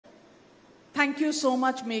Thank you so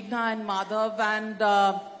much, Meghna and Madhav, and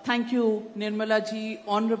thank you, Nirmala ji,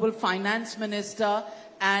 Honorable Finance Minister,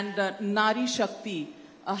 and Nari Shakti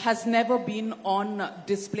has never been on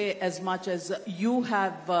display as much as you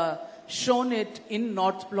have shown it in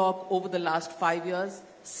North Block over the last 5 years.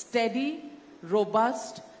 Steady,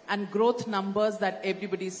 robust, and growth numbers that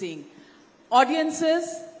everybody is seeing.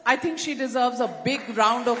 Audiences, I think she deserves a big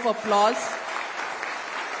round of applause.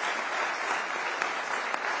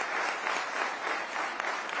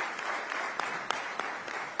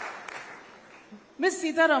 Ms.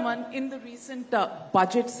 Sitharaman, in the recent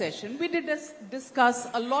budget session, we did discuss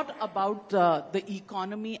a lot about the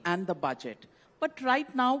economy and the budget. But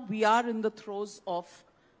right now, we are in the throes of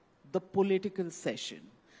the political session.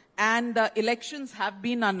 And elections have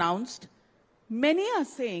been announced. Many are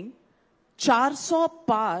saying 400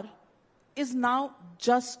 par is now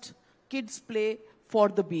just kids' play for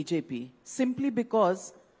the BJP, simply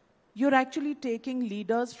because you're actually taking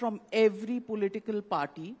leaders from every political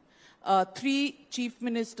party. 2 chief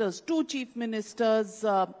ministers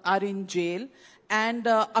are in jail, and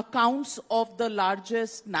accounts of the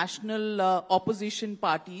largest national opposition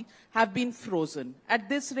party have been frozen. At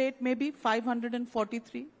this rate, maybe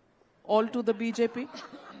 543, all to the BJP.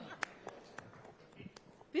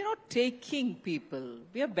 We are not taking people,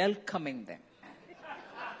 we are welcoming them.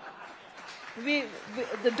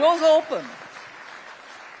 The doors are open.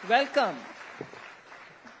 Welcome.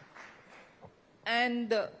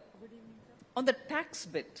 And on the tax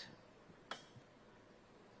bit,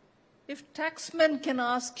 if taxmen can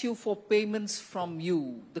ask you for payments from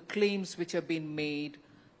you, the claims which have been made,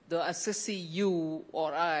 the assessee, you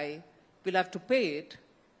or I, will have to pay it,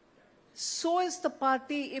 so is the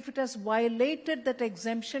party if it has violated that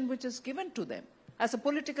exemption which is given to them. As a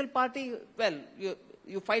political party, well,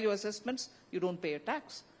 you file your assessments, you don't pay a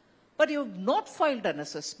tax. But you have not filed an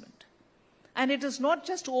assessment. And it is not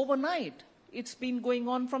just overnight. It's been going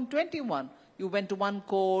on from 21. You went to one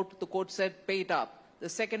court, the court said, pay it up. The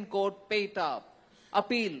second court, pay it up.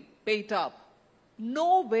 Appeal, pay it up.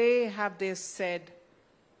 No way have they said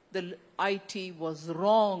the IT was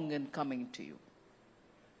wrong in coming to you.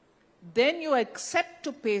 Then you accept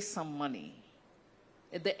to pay some money.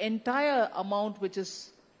 The entire amount which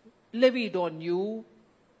is levied on you,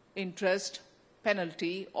 interest,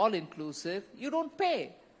 penalty, all inclusive, you don't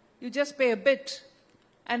pay. You just pay a bit.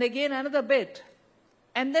 And again another bit.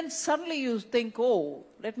 And then suddenly you think, oh,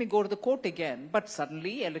 let me go to the court again. But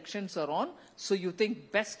suddenly elections are on, so you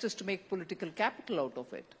think best is to make political capital out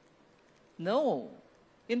of it. No.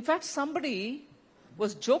 In fact, somebody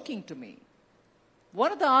was joking to me.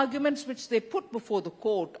 One of the arguments which they put before the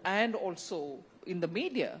court and also in the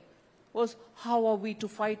media was, how are we to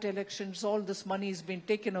fight elections? All this money has been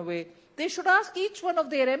taken away. They should ask each one of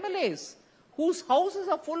their MLAs whose houses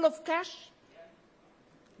are full of cash.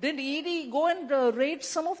 Did ED go and raid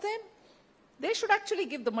some of them? They should actually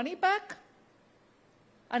give the money back.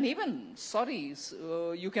 And even, sorry,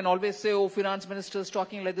 you can always say, oh, finance minister is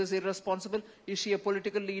talking like this, irresponsible. Is she a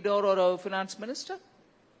political leader or a finance minister?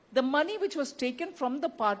 The money which was taken from the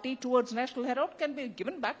party towards National Herald can be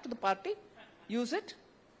given back to the party. Use it.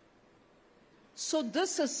 So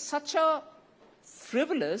this is such a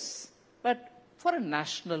frivolous, but for a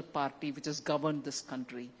national party which has governed this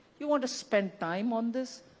country, you want to spend time on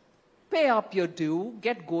this? Pay up your due,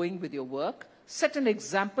 get going with your work, set an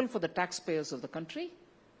example for the taxpayers of the country.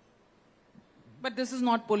 But this is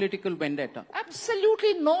not political vendetta.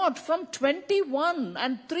 Absolutely not. From 21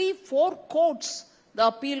 and 3-4 courts, the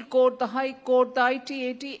appeal court, the high court, the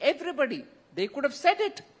IT, everybody, they could have said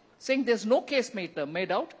it, saying there's no case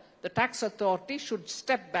made out. The tax authority should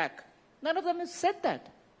step back. None of them has said that.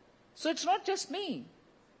 So it's not just me.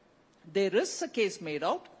 There is a case made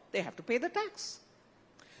out, they have to pay the tax.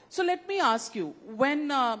 So let me ask you, when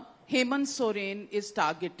Hemant Soren is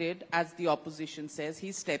targeted, as the opposition says,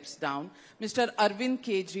 he steps down. Mr. Arvind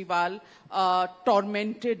Kejriwal,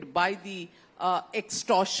 tormented by the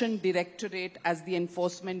extortion directorate, as the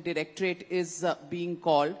enforcement directorate is being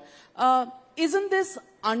called. Isn't this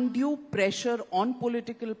undue pressure on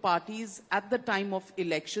political parties at the time of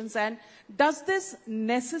elections? And does this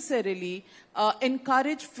necessarily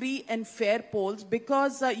encourage free and fair polls?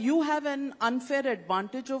 Because you have an unfair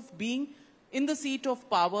advantage of being in the seat of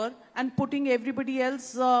power and putting everybody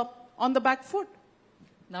else on the back foot.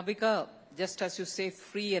 Navika, just as you say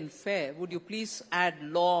free and fair, would you please add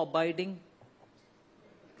law-abiding?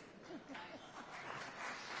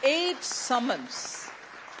 8 summons.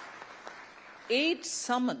 8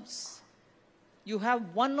 summons. You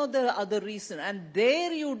have one or the other reason. And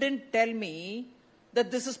there you didn't tell me that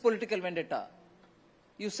this is political vendetta.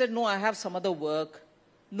 You said, no, I have some other work.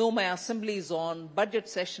 no, my assembly is on, budget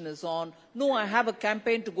session is on, no, I have a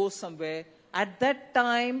campaign to go somewhere. At that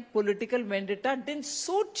time, political vendetta didn't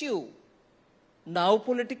suit you. Now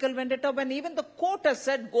political vendetta, when even the court has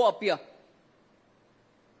said, go up here.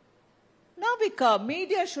 Navika,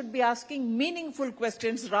 media should be asking meaningful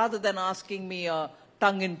questions rather than asking me a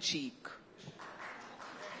tongue-in-cheek.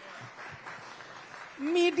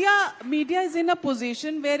 Media is in a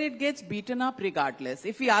position where it gets beaten up regardless.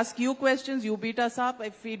 If we ask you questions, you beat us up.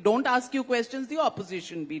 If we don't ask you questions, the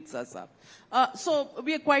opposition beats us up. So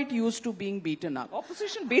we are quite used to being beaten up.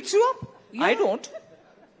 Opposition beats you up? Yeah. I don't.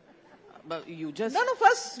 But you just... None of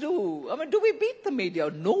us do. I mean, do we beat the media?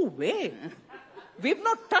 No way. We've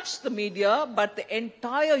not touched the media, but the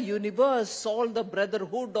entire universe, all the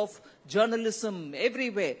brotherhood of journalism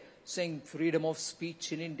everywhere, saying freedom of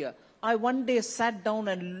speech in India. I one day sat down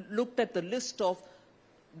and looked at the list of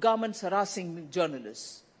governments harassing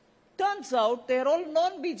journalists. Turns out they're all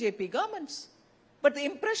non-BJP governments. But the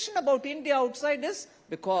impression about India outside is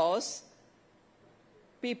because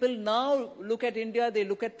people now look at India, they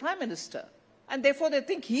look at Prime Minister. And therefore they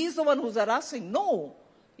think he's the one who's harassing. No.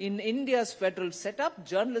 In India's federal setup,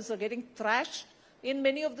 journalists are getting thrashed in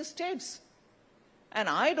many of the states. And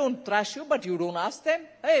I don't thrash you, but you don't ask them.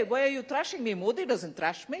 Hey, why are you thrashing me? Modi doesn't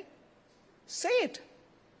thrash me. Say it.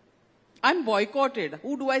 I'm boycotted.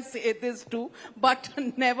 Who do I say this to? But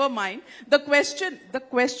never mind. The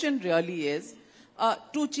question really is,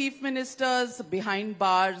 two chief ministers behind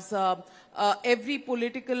bars, every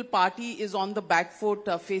political party is on the back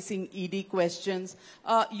foot facing ED questions.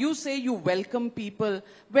 You say you welcome people.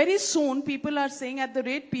 Very soon, people are saying at the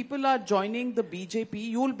rate people are joining the BJP,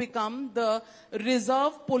 you will become the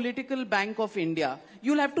Reserve Political Bank of India.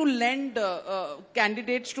 You'll have to lend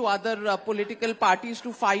candidates to other political parties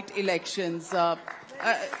to fight elections.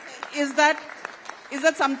 Is that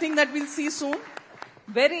something that we'll see soon?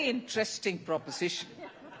 Very interesting proposition.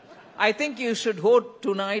 I think you should hold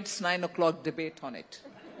tonight's 9 o'clock debate on it.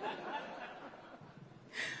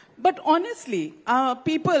 But honestly,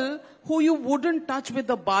 people who you wouldn't touch with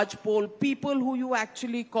a barge pole, people who you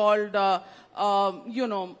actually called,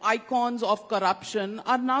 icons of corruption,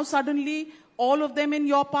 are now suddenly all of them in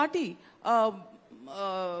your party.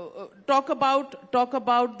 Talk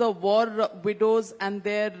about the war widows and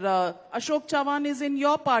their Ashok Chavan is in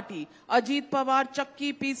your party. Ajit Pawar,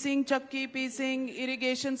 chakki piecing,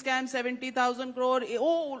 irrigation scam, 70,000 crore.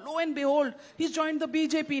 Oh, lo and behold, he's joined the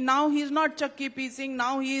BJP. Now he's not chakki piecing.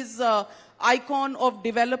 Now he's icon of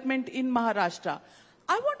development in Maharashtra.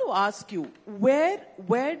 I want to ask you,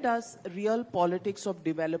 where does real politics of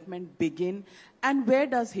development begin and where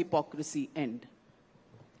does hypocrisy end?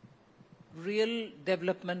 Real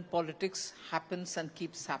development politics happens and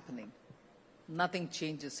keeps happening. Nothing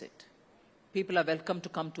changes it. People are welcome to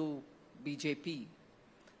come to BJP.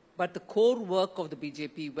 But the core work of the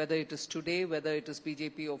BJP, whether it is today, whether it is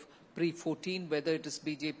BJP of pre-14, whether it is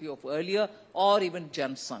BJP of earlier, or even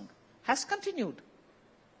Jan Sangh, has continued.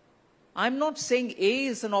 I'm not saying A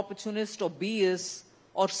is an opportunist or B is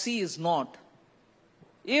or C is not.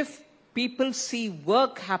 If people see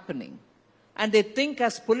work happening, and they think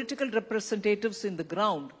as political representatives in the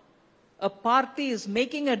ground, a party is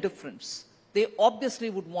making a difference, they obviously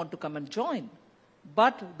would want to come and join.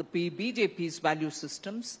 But the BJP's value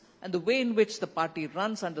systems and the way in which the party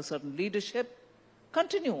runs under certain leadership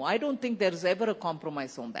continue. I don't think there is ever a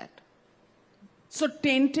compromise on that. So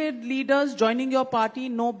tainted leaders joining your party,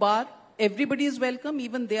 no bar, everybody is welcome,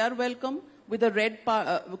 even they are welcome with a red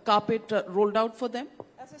carpet rolled out for them?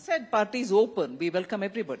 As I said, party is open. We welcome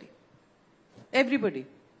everybody. Everybody?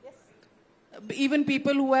 Yes. Even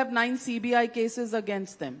people who have 9 CBI cases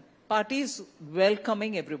against them? Party is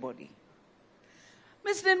welcoming everybody.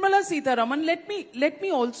 Ms. Nirmala Sitharaman, let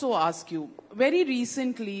me also ask you, very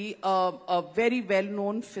recently, a very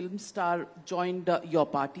well-known film star joined your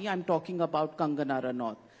party. I'm talking about Kangana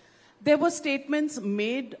Ranaut. There were statements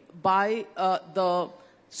made by the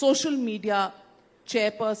social media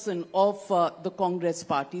chairperson of the Congress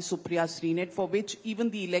party, Supriya Sreenet, for which even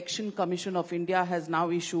the Election Commission of India has now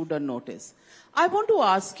issued a notice. I want to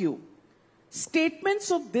ask you, statements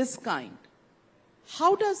of this kind,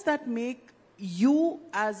 how does that make you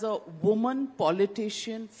as a woman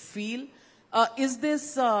politician feel? Is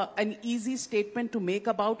this an easy statement to make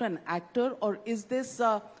about an actor, or is this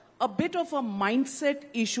a bit of a mindset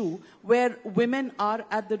issue where women are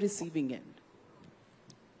at the receiving end?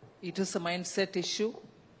 It is a mindset issue.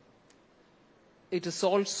 It is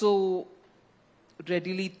also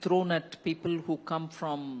readily thrown at people who come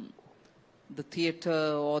from the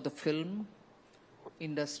theatre or the film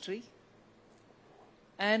industry.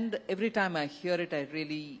 And every time I hear it, I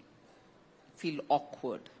really feel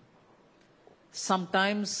awkward.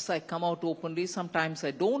 Sometimes I come out openly, sometimes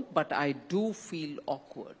I don't, but I do feel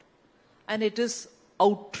awkward. And it is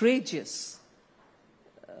outrageous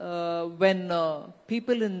when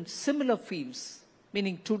people in similar fields,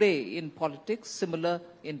 meaning today in politics, similar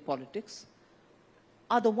in politics,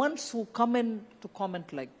 are the ones who come in to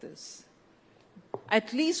comment like this.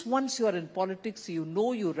 At least once you are in politics, you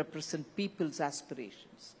know you represent people's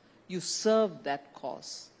aspirations. You serve that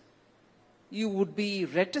cause. You would be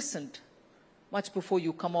reticent much before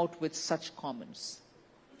you come out with such comments.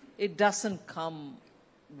 It doesn't come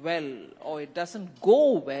well, or it doesn't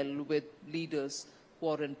go well with leaders who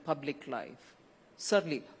are in public life.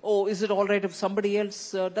 Certainly, oh, is it all right if somebody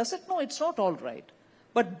else does it? No, it's not all right.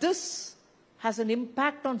 But this has an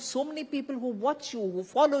impact on so many people who watch you, who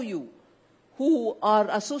follow you, who are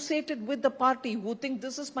associated with the party, who think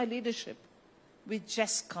this is my leadership. We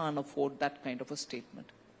just can't afford that kind of a statement.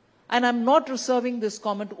 And I'm not reserving this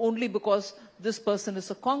comment only because this person is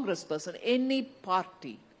a Congress person. Any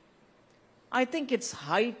party. I think it's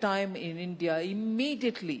high time in India,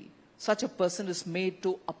 immediately, such a person is made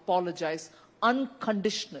to apologize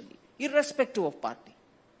unconditionally, irrespective of party.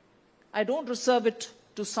 I don't reserve it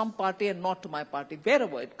to some party and not to my party,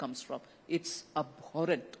 wherever it comes from. It's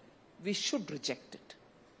abhorrent. We should reject it.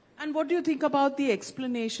 And what do you think about the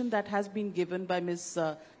explanation that has been given by Ms.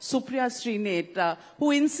 Supriya Srinath,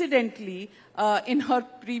 who incidentally, in her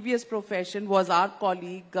previous profession, was our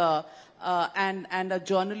colleague and a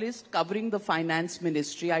journalist covering the finance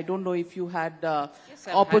ministry? I don't know if you had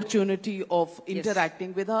opportunity of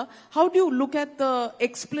interacting with her. How do you look at the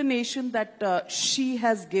explanation that she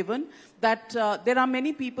has given, that there are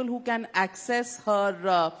many people who can access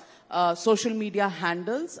her social media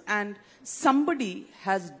handles, and somebody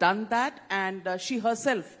has done that, and she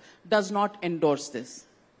herself does not endorse this?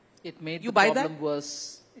 It made the problem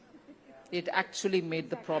worse. It actually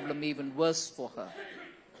made the problem even worse for her.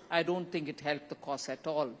 I don't think it helped the cause at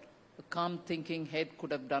all. The calm thinking head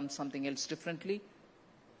could have done something else differently,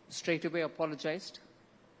 straight away apologized,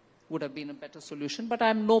 would have been a better solution. But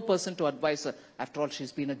I'm no person to advise her. After all,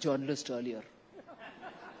 she's been a journalist earlier.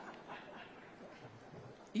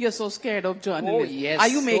 You're so scared of journalists. Oh, yes. Are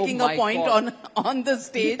you making a point on the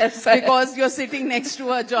stage? Yes, because you're sitting next to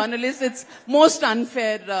a journalist? It's most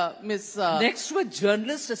unfair, Miss. Next to a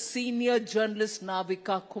journalist, a senior journalist,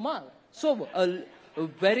 Navika Kumar. So, a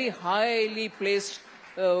very highly placed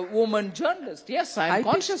woman journalist. Yes, I'm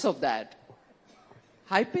conscious of that.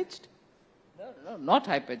 High-pitched? No, not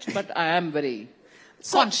high-pitched, but I am very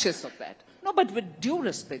conscious of that. No, but with due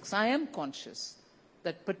respects, I am conscious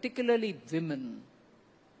that particularly women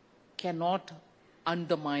cannot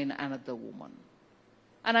undermine another woman.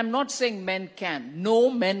 And I'm not saying men can. No,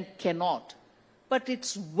 men cannot. But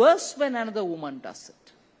it's worse when another woman does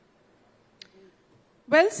it.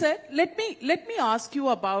 Well said. Let me ask you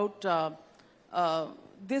about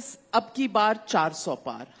this Ab Ki Baar 400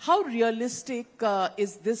 Par. How realistic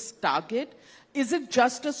is this target? Is it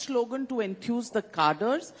just a slogan to enthuse the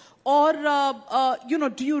cadres? Or,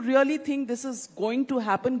 do you really think this is going to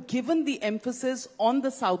happen given the emphasis on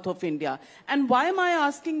the south of India? And why am I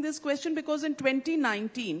asking this question? Because in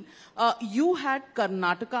 2019, you had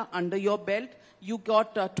Karnataka under your belt. You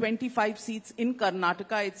got 25 seats in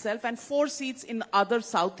Karnataka itself and 4 seats in other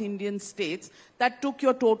South Indian states. That took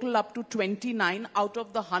your total up to 29 out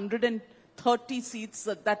of the 130 seats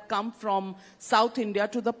that come from South India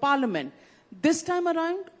to the parliament. This time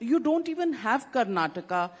around, you don't even have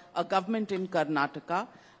Karnataka, a government in Karnataka.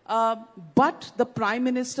 But the Prime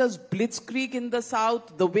Minister's blitzkrieg in the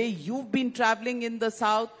South, the way you've been traveling in the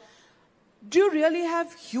South, do you really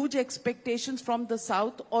have huge expectations from the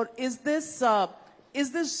South? Or is this a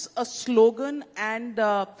slogan and,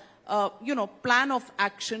 plan of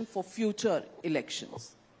action for future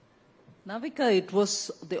elections? Navika, it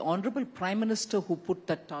was the Honorable Prime Minister who put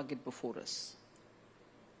that target before us.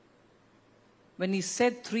 When he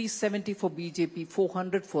said 370 for BJP,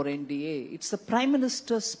 400 for NDA, it's the Prime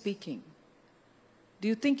Minister speaking. Do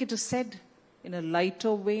you think it is said in a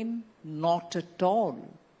lighter vein? Not at all.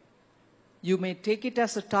 You may take it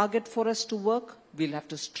as a target for us to work. We'll have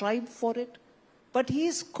to strive for it. But he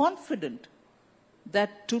is confident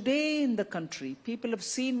that today in the country, people have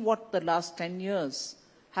seen what the last 10 years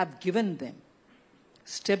have given them.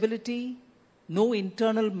 Stability, no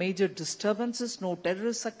internal major disturbances, no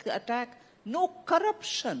terrorist attack, no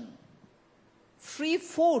corruption, free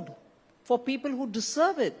food for people who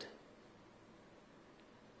deserve it.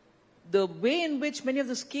 The way in which many of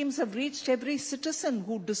the schemes have reached every citizen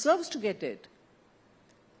who deserves to get it.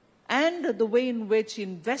 And the way in which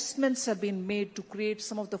investments have been made to create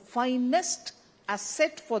some of the finest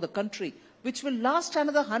asset for the country, which will last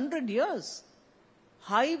another 100 years.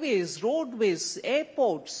 Highways, roadways,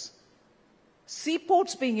 airports,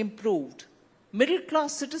 seaports being improved,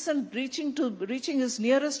 middle-class citizen reaching his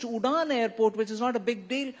nearest Udan airport, which is not a big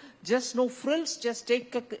deal, just no frills, just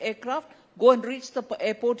take an aircraft, go and reach the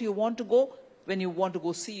airport you want to go when you want to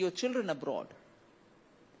go see your children abroad.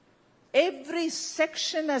 Every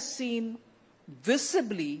section has seen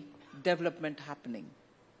visibly development happening.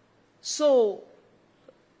 So,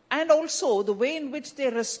 and also the way in which they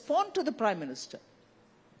respond to the Prime Minister.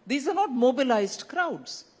 These are not mobilized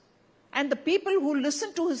crowds. And the people who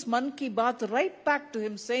listen to his Man Ki Baat write back to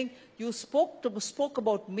him saying, you spoke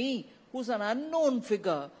about me, who's an unknown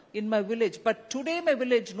figure in my village, but today my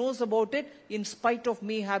village knows about it in spite of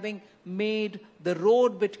me having made the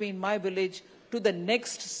road between my village to the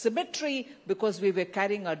next cemetery because we were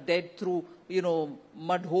carrying our dead through,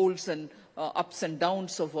 mud holes and ups and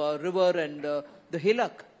downs of a river and the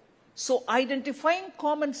hillock. So identifying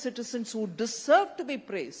common citizens who deserve to be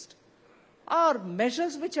praised are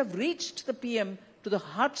measures which have reached the PM to the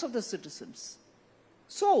hearts of the citizens.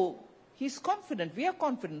 So he's confident, we are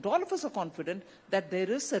confident, all of us are confident that there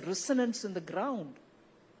is a resonance in the ground.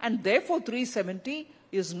 And therefore 370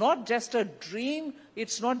 is not just a dream,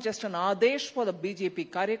 it's not just an adesh for the BJP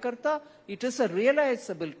Karyakarta, it is a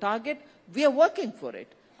realizable target. We are working for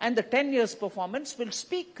it. And the 10 years performance will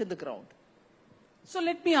speak in the ground. So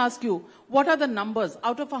let me ask you, what are the numbers?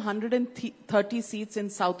 Out of 130 seats in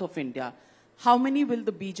south of India, how many will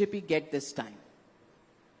the BJP get this time?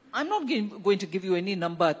 I'm not going to give you any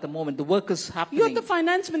number at the moment. The work is happening. You're the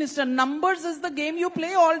finance minister. Numbers is the game you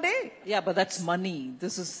play all day. Yeah, but that's money.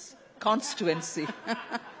 This is constituency.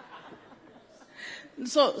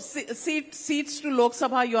 So seats to Lok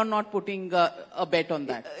Sabha, you're not putting a bet on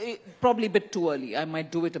that? Probably a bit too early. I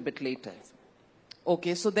might do it a bit later.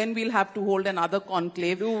 Okay, so then we'll have to hold another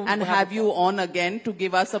conclave and have you on again to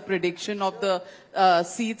give us a prediction of the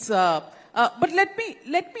seats. But let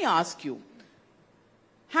me ask you,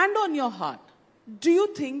 hand on your heart, do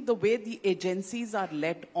you think the way the agencies are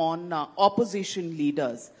led on opposition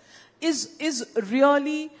leaders is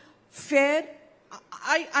really fair?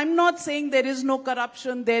 I'm not saying there is no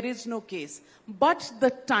corruption, there is no case, but the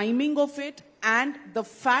timing of it and the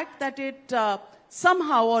fact that it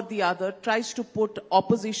somehow or the other tries to put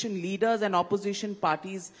opposition leaders and opposition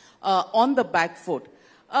parties on the back foot.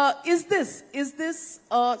 Is this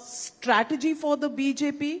a strategy for the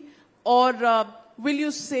BJP, or will you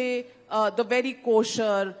say the very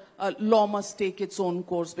kosher law must take its own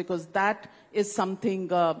course, because that is something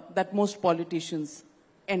that most politicians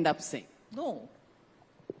end up saying? No.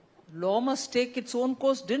 Law must take its own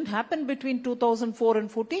course didn't happen between 2004 and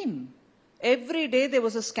 14. Every day there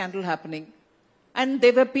was a scandal happening. And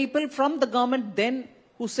there were people from the government then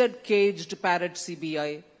who said caged, parrot,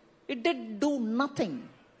 CBI. It did do nothing.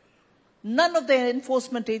 None of the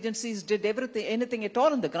enforcement agencies did anything at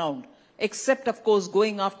all on the ground, except, of course,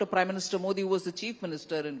 going after Prime Minister Modi, who was the Chief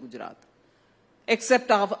Minister in Gujarat. Except,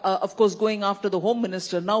 of course, going after the Home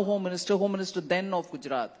Minister, now Home Minister then of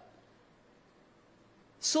Gujarat.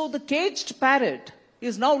 So the caged parrot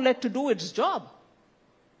is now let to do its job.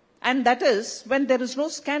 And that is when there is no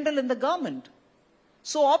scandal in the government.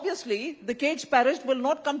 So obviously, the caged parrot will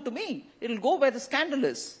not come to me. It will go where the scandal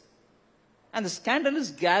is. And the scandal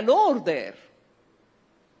is galore there.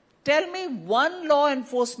 Tell me one law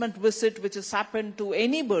enforcement visit which has happened to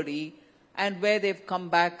anybody and where they've come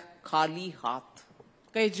back khali haath.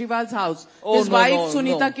 Kejriwal's house. Oh, His no, wife, no,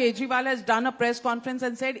 Sunita no. Kejriwal, has done a press conference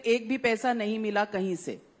and said, "Ek bhi paisa nahi mila kahin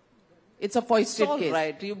se." It's a foisted It's all case.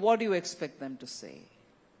 right. What do you expect them to say?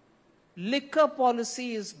 Liquor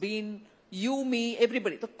policy has been you, me,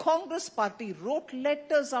 everybody. The Congress party wrote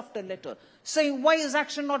letters after letter saying, why is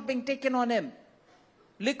action not being taken on him?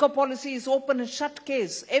 Liquor policy is open and shut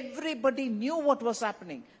case. Everybody knew what was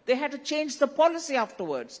happening. They had to change the policy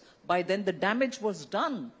afterwards. By then the damage was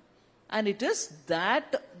done. And it is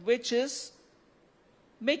that which is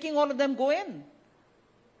making all of them go in.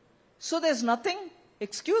 So there's nothing,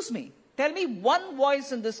 excuse me, tell me one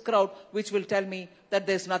voice in this crowd which will tell me that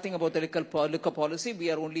there's nothing about the liquor policy. We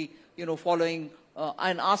are only, following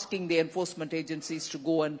and asking the enforcement agencies to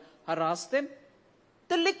go and harass them.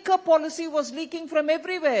 The liquor policy was leaking from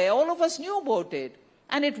everywhere. All of us knew about it.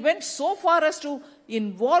 And it went so far as to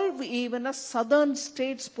involve even a southern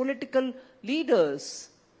states' political leaders.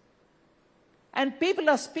 And people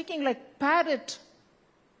are speaking like parrot,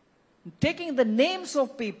 taking the names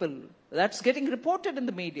of people. That's getting reported in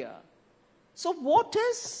the media. So what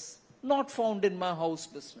is not found in my house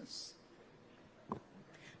business?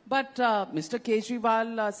 But Mr.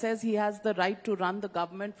 Kejriwal says he has the right to run the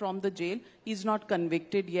government from the jail. He's not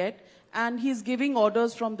convicted yet. And he's giving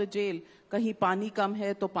orders from the jail. कहीं पानी कम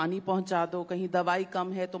है तो पानी पहुंचा दो, कहीं दवाई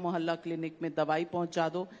कम है तो मोहल्ला क्लिनिक में दवाई पहुंचा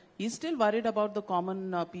दो. He's still worried about the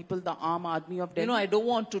common people, the armed army of Delhi. You know, I don't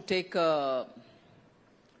want to take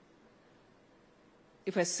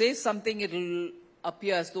if I say something, it'll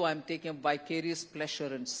appear as though I'm taking a vicarious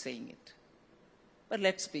pleasure in saying it. But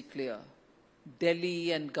let's be clear.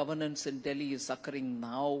 Delhi and governance in Delhi is occurring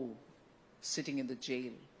now, sitting in the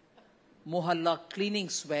jail. Mohalla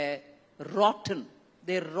cleanings were rotten.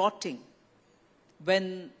 They're rotting.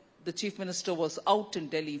 When the chief minister was out in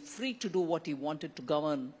Delhi, free to do what he wanted to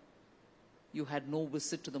govern, you had no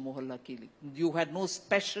visit to the Mohalla cleaning. You had no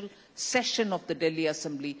special session of the Delhi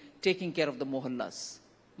Assembly taking care of the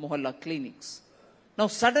Mohalla clinics. Now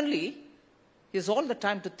suddenly, he has all the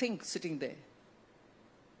time to think sitting there.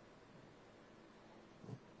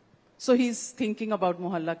 So he's thinking about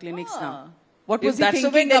Mohalla clinics now. What was If he that's the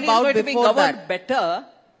way thinking Delhi is about going to be before governed that? better,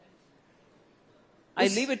 I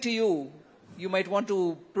leave it to you. You might want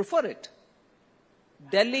to prefer it.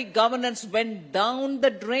 Delhi governance went down the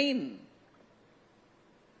drain.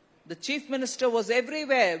 The chief minister was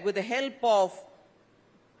everywhere with the help of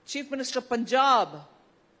Chief Minister of Punjab,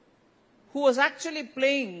 who was actually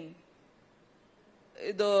playing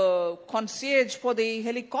the concierge for the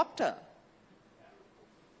helicopter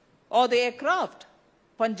or the aircraft.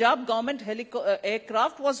 Punjab government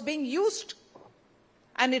aircraft was being used.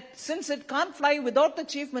 And since it can't fly without the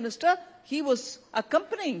chief minister, he was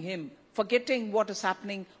accompanying him, forgetting what is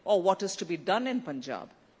happening or what is to be done in Punjab.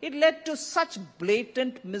 It led to such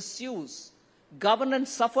blatant misuse.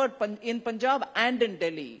 Governance suffered in Punjab and in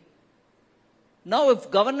Delhi. Now, if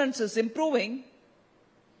governance is improving,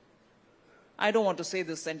 I don't want to say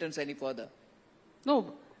this sentence any further.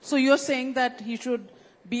 No. So you're saying that he should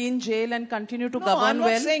be in jail and continue to govern well? No,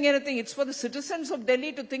 I'm not saying anything. It's for the citizens of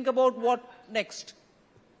Delhi to think about what next.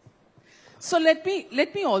 So let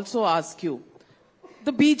me also ask you,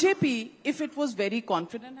 the BJP, if it was very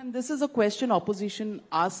confident, and this is a question opposition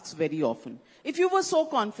asks very often, if you were so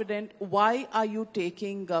confident, why are you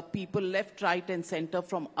taking people left, right and center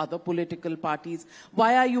from other political parties?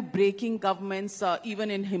 Why are you breaking governments? Even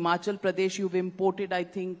in Himachal Pradesh, you've imported, I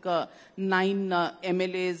think, 9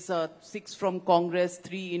 MLAs, 6 from Congress,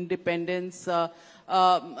 3 independents.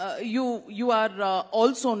 You are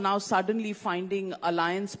also now suddenly finding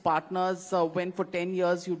alliance partners when for 10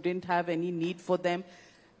 years you didn't have any need for them.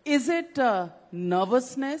 Is it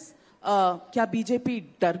nervousness? क्या BJP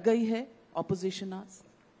डर गई है? Opposition asks.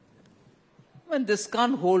 Well, this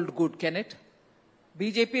can't hold good, can it?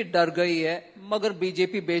 BJP डर गई है, मगर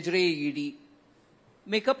BJP भेज रही है ED.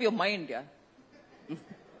 Make up your mind, yeah.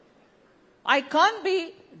 I can't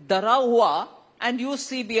be डरा हुआ and use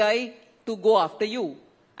CBI to go after you,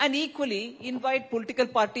 and equally invite political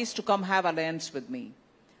parties to come have alliance with me.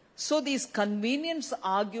 So these convenience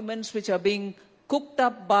arguments which are being cooked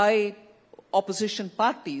up by opposition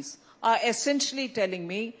parties are essentially telling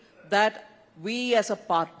me that we as a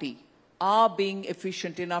party are being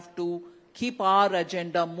efficient enough to keep our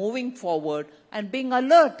agenda moving forward and being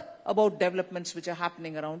alert about developments which are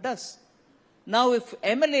happening around us. Now, if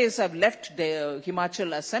MLAs have left the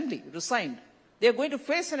Himachal Assembly, resigned, they are going to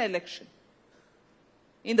face an election.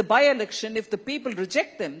 In the by-election, if the people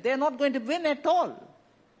reject them, they are not going to win at all.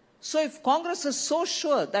 So if Congress is so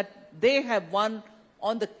sure that they have won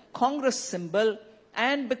on the Congress symbol,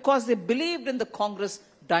 and because they believed in the Congress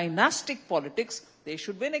dynastic politics, they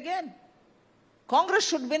should win again. Congress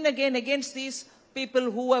should win again against these people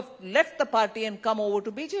who have left the party and come over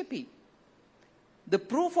to BJP. The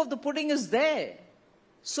proof of the pudding is there.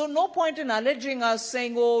 So no point in alleging us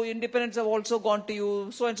saying, oh, independents have also gone to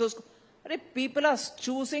you, so-and-so. People are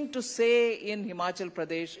choosing to say in Himachal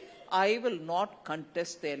Pradesh, I will not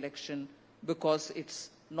contest the election because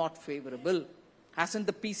it's not favorable. Hasn't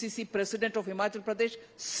the PCC president of Himachal Pradesh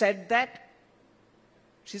said that?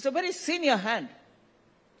 She's a very senior hand.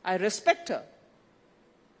 I respect her.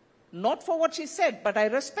 Not for what she said, but I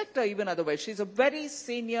respect her even otherwise. She's a very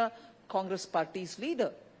senior Congress party's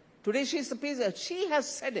leader. Today she's the president. She has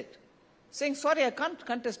said it, saying, sorry, I can't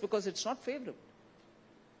contest because it's not favorable.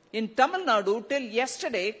 In Tamil Nadu, till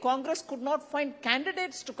yesterday, Congress could not find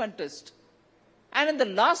candidates to contest. And in the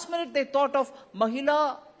last minute, they thought of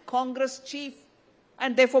Mahila Congress chief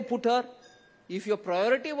and therefore put her. If your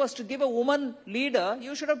priority was to give a woman leader,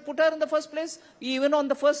 you should have put her in the first place, even on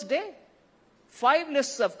the first day. 5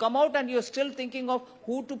 lists have come out and you're still thinking of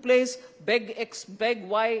who to place, beg X, beg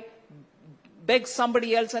Y, beg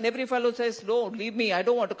somebody else, and every fellow says, no, leave me, I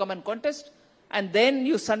don't want to come and contest. And then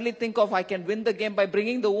you suddenly think of, I can win the game by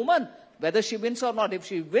bringing the woman, whether she wins or not. If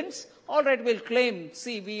she wins, all right, we'll claim,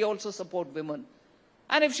 see, we also support women.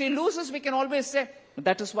 And if she loses, we can always say,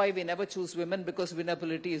 that is why we never choose women, because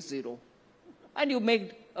winnability is 0. And you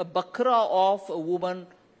made a bakra of a woman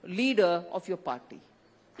leader of your party.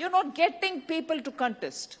 You're not getting people to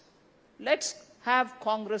contest. Let's have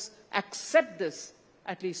Congress accept this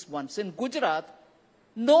at least once. In Gujarat,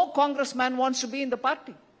 no congressman wants to be in the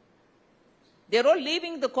party. They're all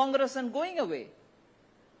leaving the Congress and going away.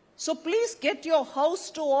 So please get your house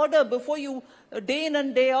to order before you day in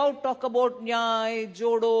and day out talk about nyay,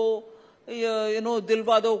 jodo,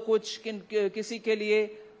 dilwa do kuch kisi ke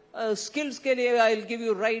liye, skills ke liye I'll give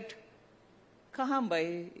you right. Kaham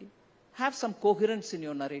bhai? Have some coherence in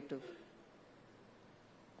your narrative.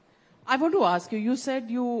 I want to ask you, you said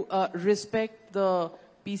you respect the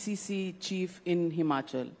PCC chief in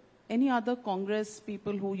Himachal. Any other Congress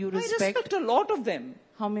people who you respect? I respect a lot of them.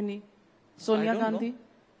 How many? Sonia Gandhi?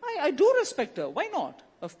 I do respect her. Why not?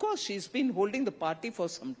 Of course, she's been holding the party for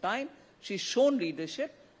some time. She's shown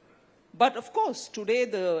leadership. But of course, today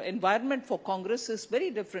the environment for Congress is very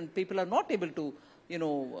different. People are not able to,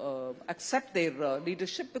 accept their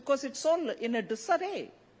leadership because it's all in a disarray.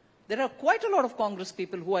 There are quite a lot of Congress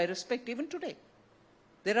people who I respect even today.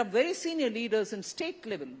 There are very senior leaders in state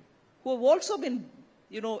level who have also been,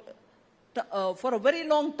 for a very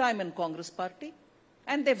long time in Congress party,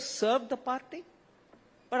 and they've served the party.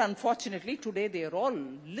 But unfortunately, today they are all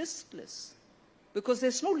listless because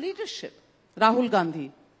there's no leadership. Rahul Gandhi,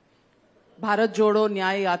 Bharat Jodo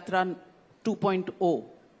Nyaya Yatra 2.0.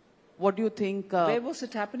 What do you think? Where was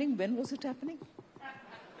it happening? When was it happening?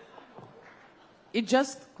 It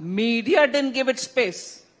just... Media didn't give it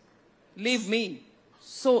space. Leave me.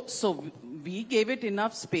 So we gave it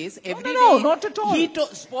enough space. Every day, not at all. He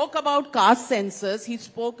spoke about caste census. He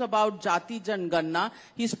spoke about Jati Janganna.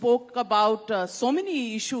 He spoke about so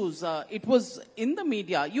many issues. It was in the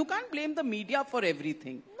media. You can't blame the media for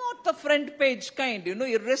everything. Not the front page kind,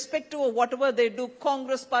 irrespective of whatever they do,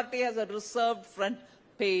 Congress party has a reserved front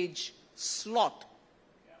page slot.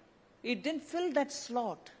 It didn't fill that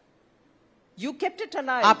slot. You kept it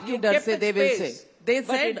alive. Aapke dar se they will say. They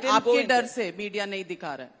said, आपके डर से media नहीं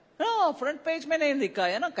दिखा रहा है. No, front page में नहीं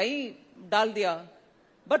दिखाया ना, कहीं डाल दिया.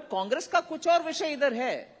 But कांग्रेस का कुछ और विषय इधर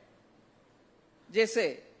है.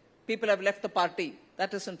 जैसे people have left the party,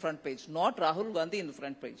 that is in front page, not Rahul Gandhi in the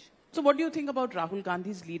front page. So what do you think about Rahul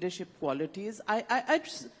Gandhi's leadership qualities? I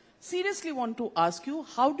seriously want to ask you,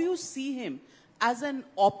 how do you see him as an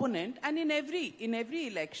opponent? And in every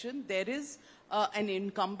election, there is an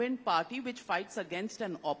incumbent party which fights against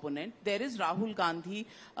an opponent. There is Rahul Gandhi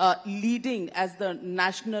leading as the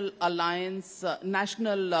national alliance,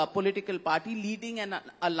 national political party, leading an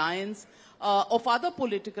alliance of other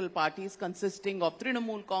political parties consisting of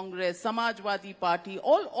Trinamool Congress, Samajwadi Party,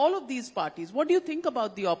 all of these parties. What do you think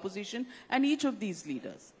about the opposition and each of these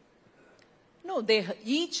leaders? No, they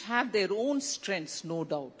each have their own strengths, no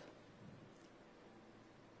doubt.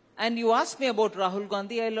 And you asked me about Rahul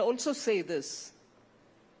Gandhi, I'll also say this.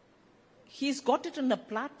 He's got it in a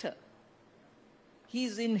platter.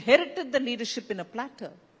 He's inherited the leadership in a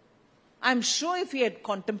platter. I'm sure if he had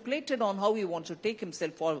contemplated on how he wants to take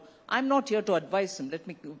himself forward, I'm not here to advise him. Let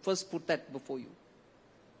me first put that before you.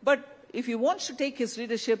 But if he wants to take his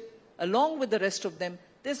leadership along with the rest of them,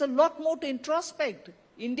 there's a lot more to introspect.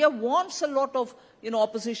 India wants a lot of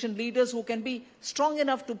opposition leaders who can be strong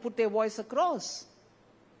enough to put their voice across.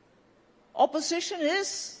 Opposition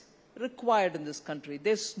is required in this country.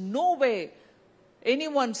 There's no way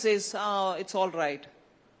anyone says, it's all right.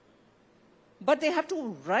 But they have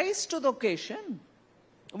to rise to the occasion.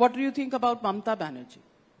 What do you think about Mamata Banerjee?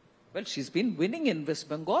 Well, she's been winning in West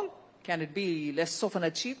Bengal. Can it be less of an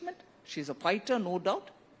achievement? She's a fighter, no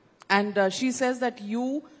doubt. And she says that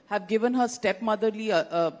you have given her stepmotherly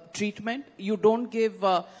treatment. You don't give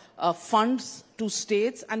funds to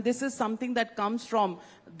states. And this is something that comes from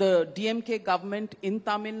the DMK government in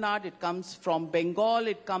Tamil Nadu. It comes from Bengal.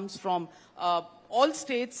 It comes from all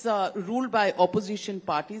states ruled by opposition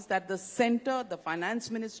parties, that the center, the finance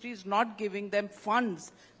ministry is not giving them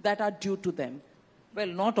funds that are due to them. Well,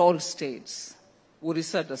 not all states.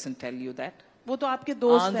 Orissa doesn't tell you that. वो तो आपके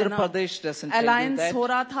दोस्त हैं ना. Andhra Pradesh doesn't tell you Alliance that. हो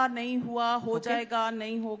रहा था, नहीं हुआ, हो जाएगा,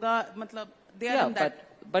 नहीं होगा, मतलब they are in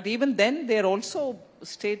that. But even then, there are also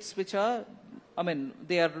states which are,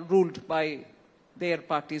 they are ruled by their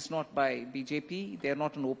parties, not by BJP. They are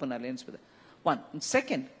not an open alliance with it. One. And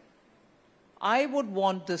second, I would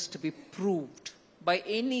want this to be proved by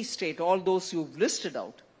any state, all those you've listed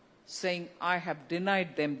out, saying I have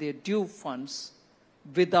denied them their due funds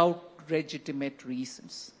without legitimate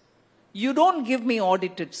reasons. You don't give me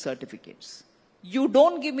audited certificates. You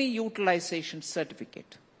don't give me utilization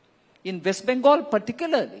certificate. In West Bengal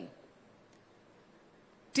particularly,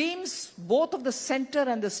 teams, both of the center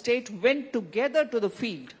and the state, went together to the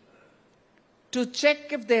field to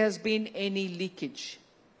check if there has been any leakage.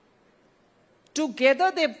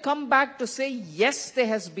 Together they've come back to say, yes, there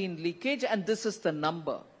has been leakage and this is the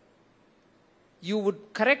number. You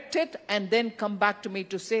would correct it and then come back to me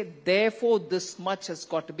to say, therefore this much has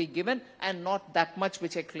got to be given and not that much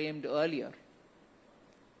which I claimed earlier.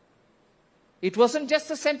 It wasn't just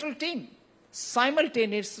the central team.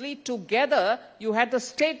 Simultaneously, together, you had the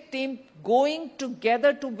state team going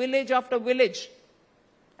together to village after village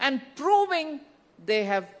and proving they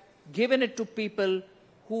have given it to people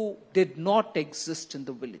who did not exist in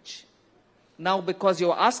the village. Now, because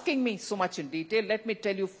you're asking me so much in detail, let me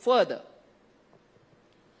tell you further.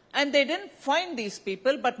 And they didn't find these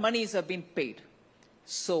people, but monies have been paid.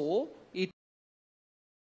 So, it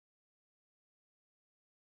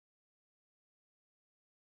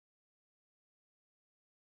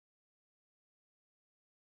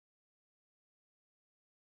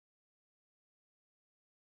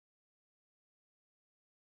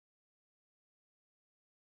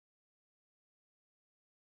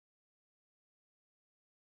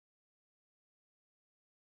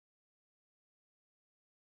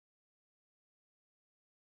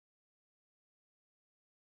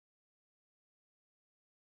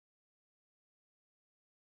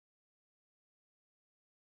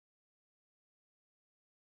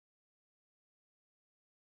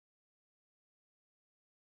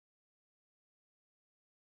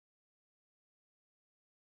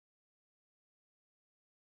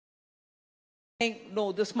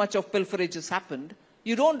no, this much of pilferage has happened,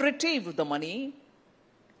 you don't retrieve the money.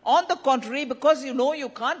 On the contrary, because you know you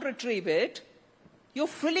can't retrieve it, you're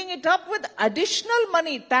filling it up with additional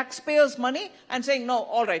money, taxpayers' money, and saying, no,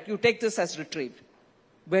 all right, you take this as retrieved.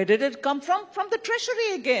 Where did it come from? From the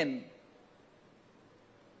treasury again.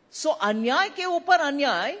 So, anyay ke upar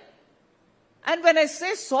anyay. And when I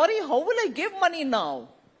say, sorry, how will I give money now?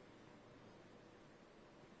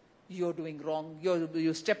 You're doing wrong.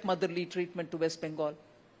 You stepmotherly treatment to West Bengal.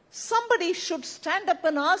 Somebody should stand up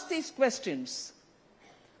and ask these questions.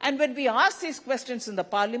 And when we ask these questions in the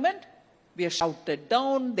parliament, we are shouted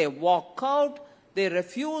down, they walk out, they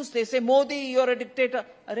refuse, they say, Modi, you're a dictator.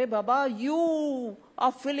 Arey Baba, you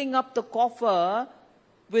are filling up the coffer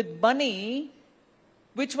with money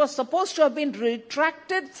which was supposed to have been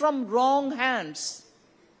retracted from wrong hands.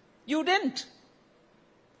 You didn't.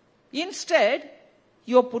 Instead,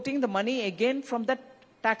 you're putting the money again from the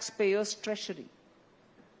taxpayer's treasury.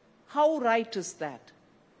 How right is that?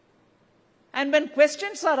 And when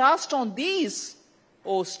questions are asked on these,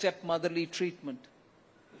 oh, stepmotherly treatment.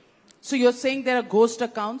 So you're saying there are ghost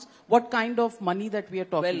accounts? What kind of money that we are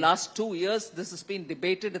talking Well, last 2 years, this has been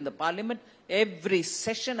debated in the parliament. Every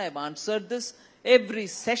session I've answered this. Every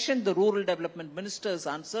session the rural development minister has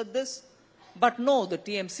answered this. But no, the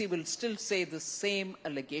TMC will still say the same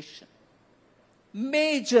allegation.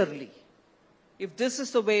 Majorly, if this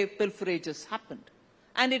is the way pilferage has happened,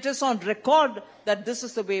 and it is on record that this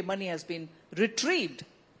is the way money has been retrieved,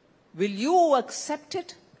 will you accept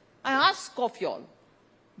it? I ask of you all,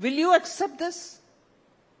 will you accept this?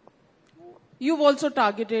 You've also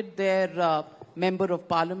targeted their member of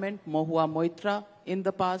parliament, Mahua Moitra, in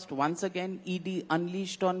the past. Once again, ED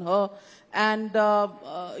unleashed on her. And,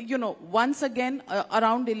 once again,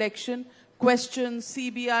 around election, questions,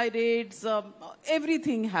 CBI raids,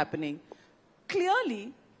 everything happening.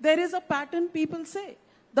 Clearly, there is a pattern, people say.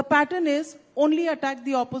 The pattern is only attack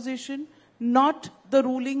the opposition, not the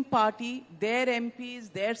ruling party, their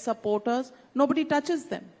MPs, their supporters. Nobody touches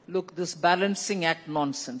them. Look, this balancing act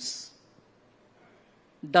nonsense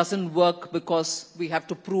doesn't work because we have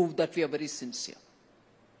to prove that we are very sincere.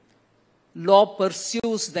 Law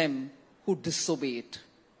pursues them who disobey it.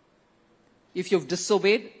 If you've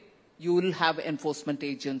disobeyed, you will have enforcement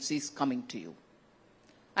agencies coming to you.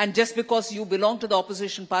 And just because you belong to the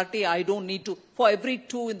opposition party, I don't need to. For every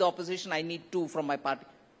 2 in the opposition, I need 2 from my party.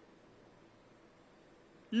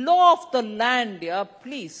 Law of the land, yeah,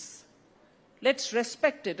 please. Let's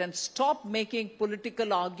respect it and stop making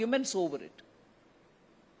political arguments over it.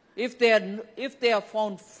 If they are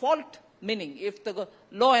found fault, meaning if the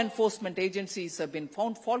law enforcement agencies have been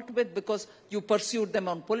found fault with because you pursued them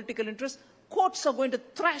on political interest, courts are going to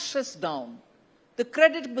thrash us down. The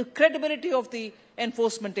credibility of the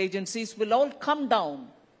enforcement agencies will all come down.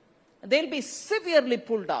 They'll be severely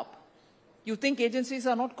pulled up. You think agencies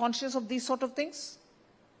are not conscious of these sort of things?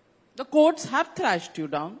 The courts have thrashed you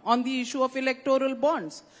down on the issue of electoral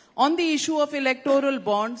bonds. On the issue of electoral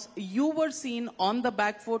bonds, you were seen on the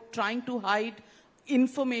back foot trying to hide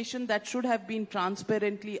information that should have been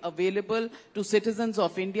transparently available to citizens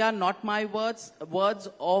of India, not my words, words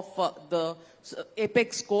of the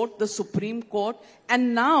apex court, the Supreme Court.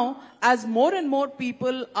 And now, as more and more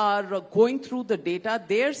people are going through the data,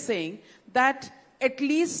 they're saying that at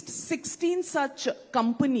least 16 such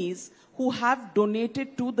companies who have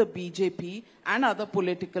donated to the BJP and other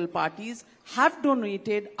political parties have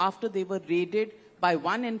donated after they were raided by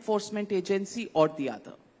one enforcement agency or the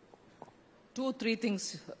other. 2 or 3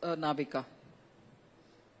 things, Navika.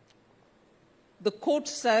 The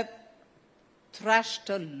courts have thrashed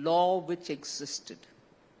a law which existed.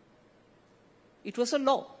 It was a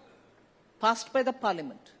law passed by the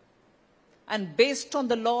parliament. And based on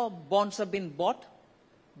the law, bonds have been bought,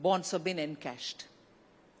 bonds have been encashed.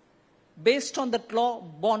 Based on that law,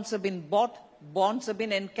 bonds have been bought, bonds have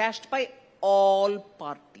been encashed by all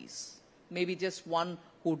parties. Maybe just one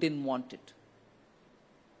who didn't want it.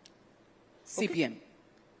 CPM.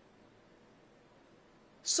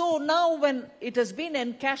 So now when it has been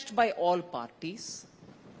encashed by all parties,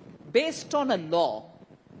 based on a law,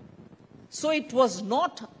 so it was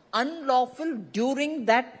not unlawful during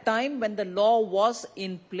that time when the law was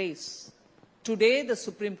in place. Today the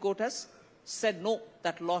Supreme Court has said no,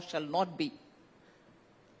 that law shall not be.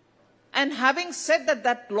 And having said that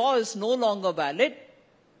that law is no longer valid,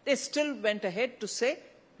 they still went ahead to say,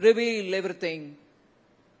 reveal everything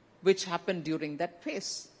which happened during that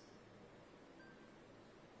phase.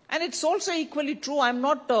 And it's also equally true, I'm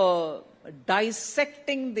not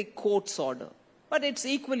dissecting the court's order, but it's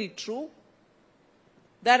equally true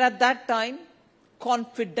that at that time,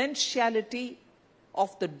 confidentiality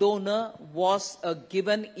of the donor was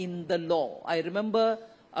given in the law. I remember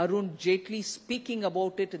Arun Jaitley speaking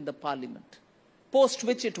about it in the parliament, post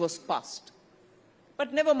which it was passed.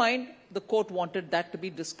 But never mind, the court wanted that to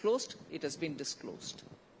be disclosed. It has been disclosed.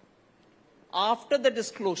 After the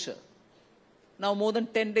disclosure, now more than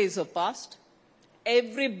 10 days have passed,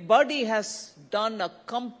 everybody has done a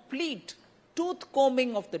complete tooth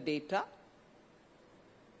combing of the data.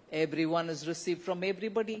 Everyone has received from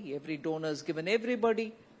everybody. Every donor has given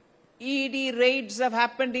everybody. ED raids have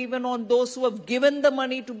happened even on those who have given the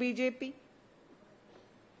money to BJP.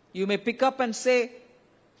 You may pick up and say,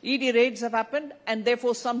 ED raids have happened and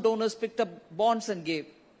therefore some donors picked up bonds and gave.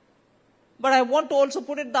 But I want to also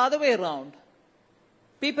put it the other way around.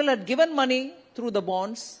 People had given money through the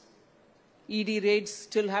bonds. ED raids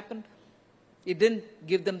still happened. It didn't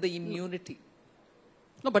give them the immunity.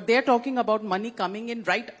 No, but they're talking about money coming in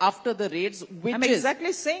right after the raids, which I'm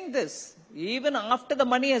exactly saying this. Even after the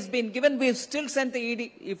money has been given, we've still sent the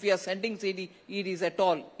ED. If we are sending EDs at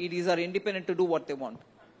all, EDs are independent to do what they want.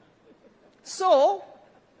 So,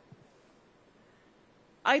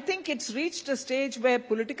 I think it's reached a stage where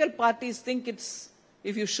political parties think it's,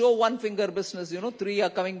 if you show one finger business, 3 are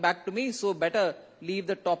coming back to me, so better leave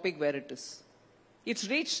the topic where it is. It's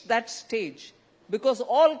reached that stage because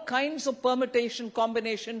all kinds of permutation,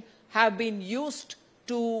 combination have been used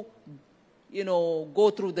to,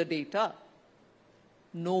 go through the data.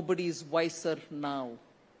 Nobody is wiser now.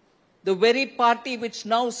 The very party which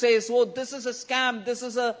now says, oh, this is a scam, this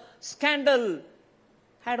is a scandal,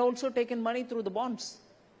 had also taken money through the bonds.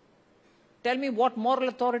 Tell me what moral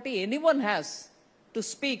authority anyone has to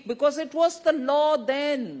speak, because it was the law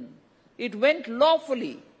then. It went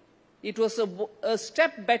lawfully. It was a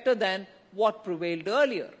step better than what prevailed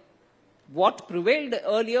earlier. What prevailed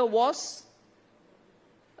earlier was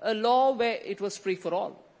a law where it was free for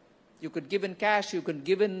all. You could give in cash, you could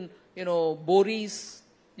give in, boris,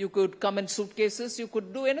 you could come in suitcases, you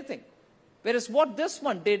could do anything. Whereas what this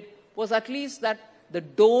one did was at least that the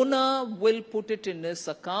donor will put it in his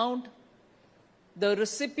account, the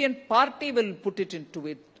recipient party will put it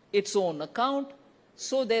into its own account,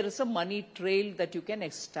 so there is a money trail that you can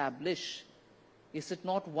establish. Is it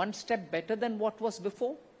not one step better than what was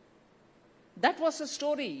before? That was a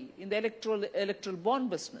story in the electoral bond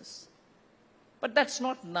business. But that's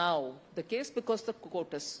not now the case because the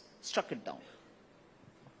court has struck it down.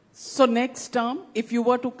 So next term, if you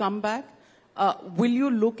were to come back, will you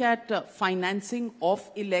look at financing of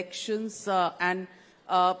elections and,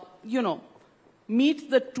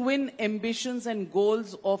 meet the twin ambitions and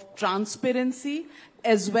goals of transparency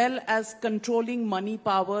as well as controlling money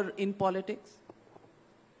power in politics?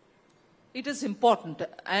 It is important,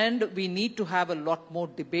 and we need to have a lot more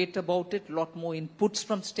debate about it, a lot more inputs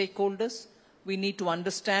from stakeholders. We need to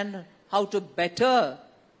understand how to better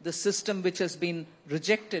the system which has been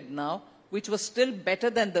rejected now which was still better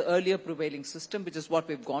than the earlier prevailing system, which is what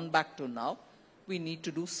we've gone back to now, we need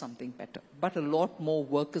to do something better. But a lot more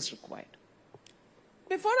work is required.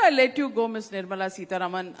 Before I let you go, Ms. Nirmala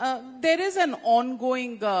Sitharaman, there is an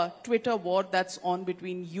ongoing Twitter war that's on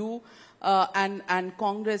between you and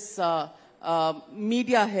Congress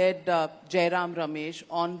media head Jairam Ramesh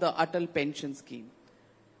on the Atal pension scheme.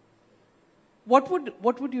 What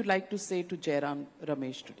would you like to say to Jairam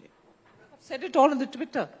Ramesh today? I've said it all on the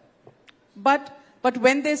Twitter. But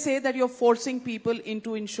when they say that you're forcing people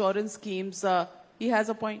into insurance schemes, he has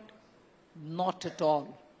a point. Not at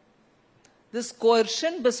all. This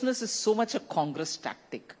coercion business is so much a Congress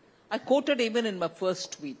tactic. I quoted even in my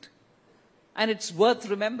first tweet. And it's worth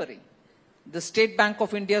remembering. The State Bank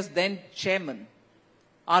of India's then chairman,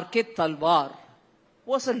 R.K. Talwar,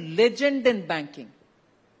 was a legend in banking.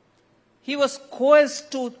 He was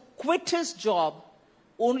coerced to quit his job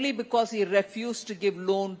only because he refused to give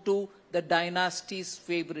loan to the dynasty's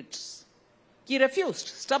favorites. He refused.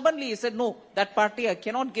 Stubbornly, he said, no, that party I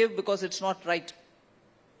cannot give because it's not right.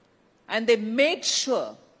 And they made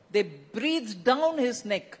sure, they breathed down his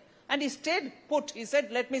neck. And he stayed put. He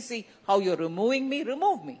said, let me see how you're removing me.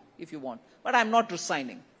 Remove me if you want. But I'm not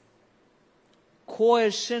resigning.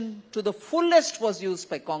 Coercion to the fullest was used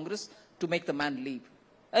by Congress to make the man leave.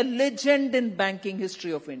 A legend in banking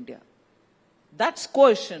history of India. That's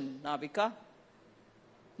coercion, Navika.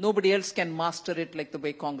 Nobody else can master it like the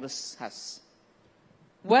way Congress has.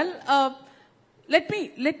 Well, let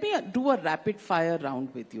me do a rapid fire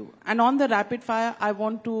round with you. And on the rapid fire, I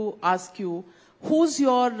want to ask you, who's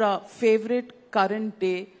your favorite current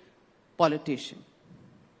day politician?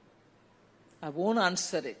 I won't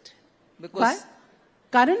answer it. Because why?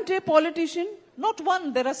 Current day politician? Not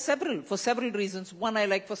one, there are several, for several reasons. One I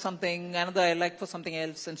like for something, another I like for something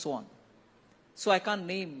else, and so on. So I can't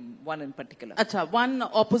name one in particular. Acha, one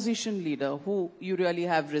opposition leader who you really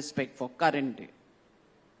have respect for, current day.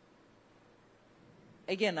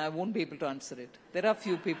 Again, I won't be able to answer it. There are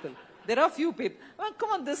few people. There are few people. Well,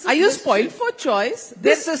 come on, this is Are you mischief. spoiled for choice?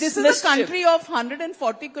 This is mischief. a country of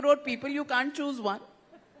 140 crore people. You can't choose one.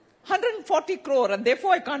 140 crore, and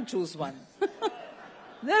therefore I can't choose one.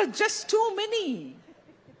 There are just too many.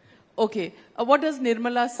 Okay. What does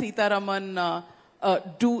Nirmala Sitharaman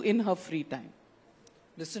do in her free time?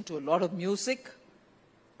 Listen to a lot of music,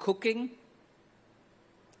 cooking,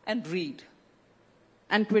 and read.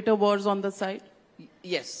 And Twitter wars on the side?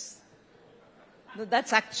 Yes. No,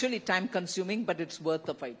 that's actually time consuming, but it's worth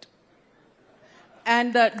the fight.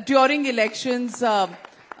 And during elections, how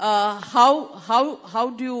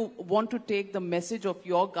do you want to take the message of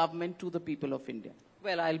your government to the people of India?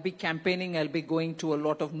 Well, I'll be campaigning. I'll be going to a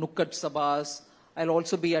lot of Nukkad Sabhas. I'll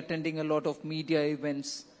also be attending a lot of media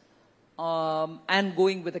events and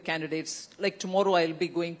going with the candidates. Like tomorrow, I'll be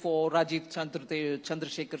going for Rajiv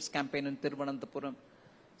Chandrasekhar's campaign in Thiruvananthapuram.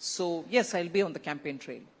 So yes, I'll be on the campaign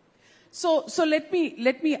trail. So let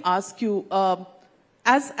me ask you,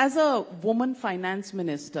 as a woman finance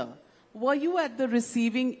minister, were you at the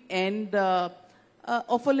receiving end of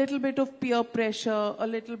a little bit of peer pressure, a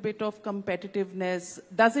little bit of competitiveness?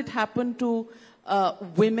 Does it happen to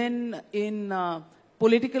women in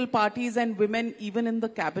political parties and women even in the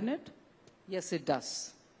cabinet? Yes, it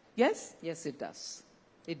does. Yes? Yes, it does.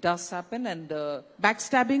 It does happen. And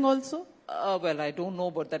backstabbing also? Well, I don't know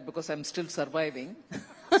about that because I'm still surviving.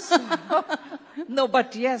 No,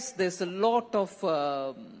 but yes, there's a lot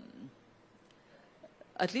of,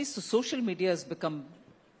 at least the social media has become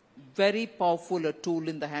very powerful a tool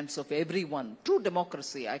in the hands of everyone. True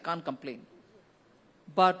democracy, I can't complain.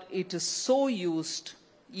 But it is so used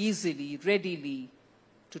easily, readily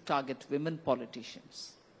to target women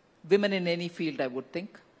politicians. Women in any field, I would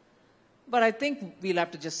think. But I think we'll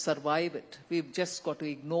have to just survive it. We've just got to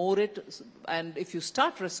ignore it. And if you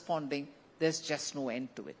start responding, there's just no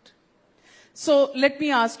end to it. So let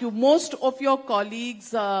me ask you, most of your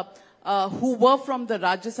colleagues who were from the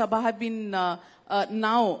Rajya Sabha have been are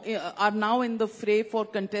now in the fray for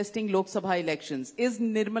contesting Lok Sabha elections. Is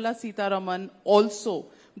Nirmala Sitharaman also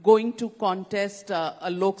going to contest a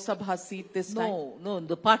Lok Sabha seat this time? No,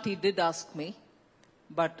 the party did ask me.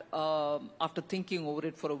 But after thinking over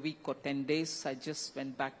it for a week or 10 days, I just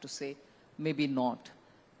went back to say, maybe not.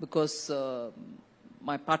 Because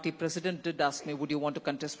my party president did ask me, would you want to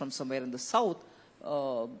contest from somewhere in the south?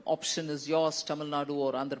 Option is yours, Tamil Nadu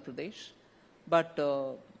or Andhra Pradesh. But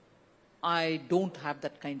I don't have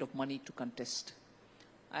that kind of money to contest.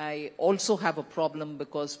 I also have a problem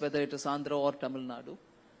because whether it is Andhra or Tamil Nadu,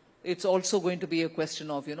 it's also going to be a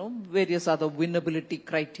question of, various other winnability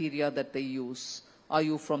criteria that they use. Are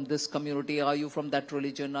you from this community? Are you from that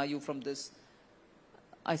religion? Are you from this?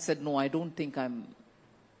 I said, no, I don't think I'm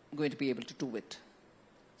going to be able to do it.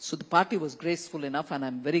 So the party was graceful enough, and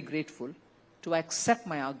I'm very grateful, to accept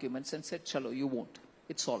my arguments and said, chalo, you won't.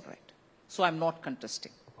 It's all right. So I'm not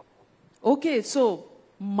contesting. Okay, so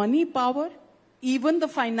money power, even the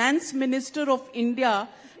finance minister of India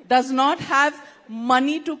does not have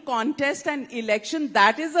money to contest an election.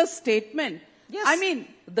 That is a statement. Yes. I mean,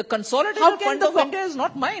 the Consolidated how can Fund the of India is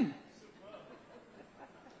not mine.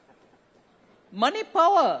 Money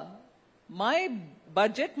power. My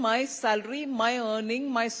budget, my salary, my earning,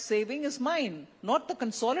 my saving is mine, not the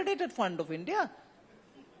Consolidated Fund of India.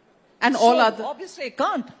 And So all other. obviously I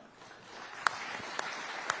can't.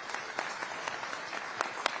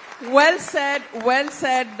 Well said,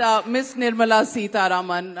 Ms. Nirmala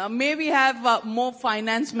Sitharaman. May we have more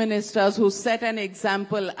finance ministers who set an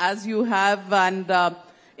example as you have, and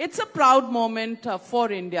it's a proud moment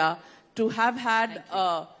for India to have had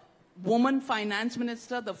a woman finance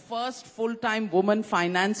minister, the first full-time woman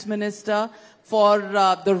finance minister, for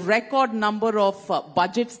the record number of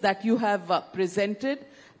budgets that you have presented,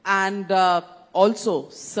 and also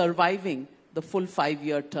surviving the full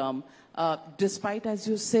 5-year term. Despite, as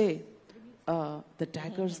you say, the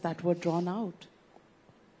daggers that were drawn out.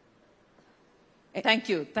 Thank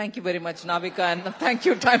you. Thank you very much, Navika, and thank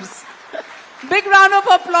you, Times. Big round of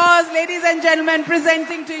applause, ladies and gentlemen,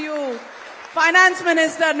 presenting to you Finance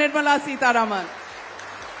Minister Nirmala Sitharaman.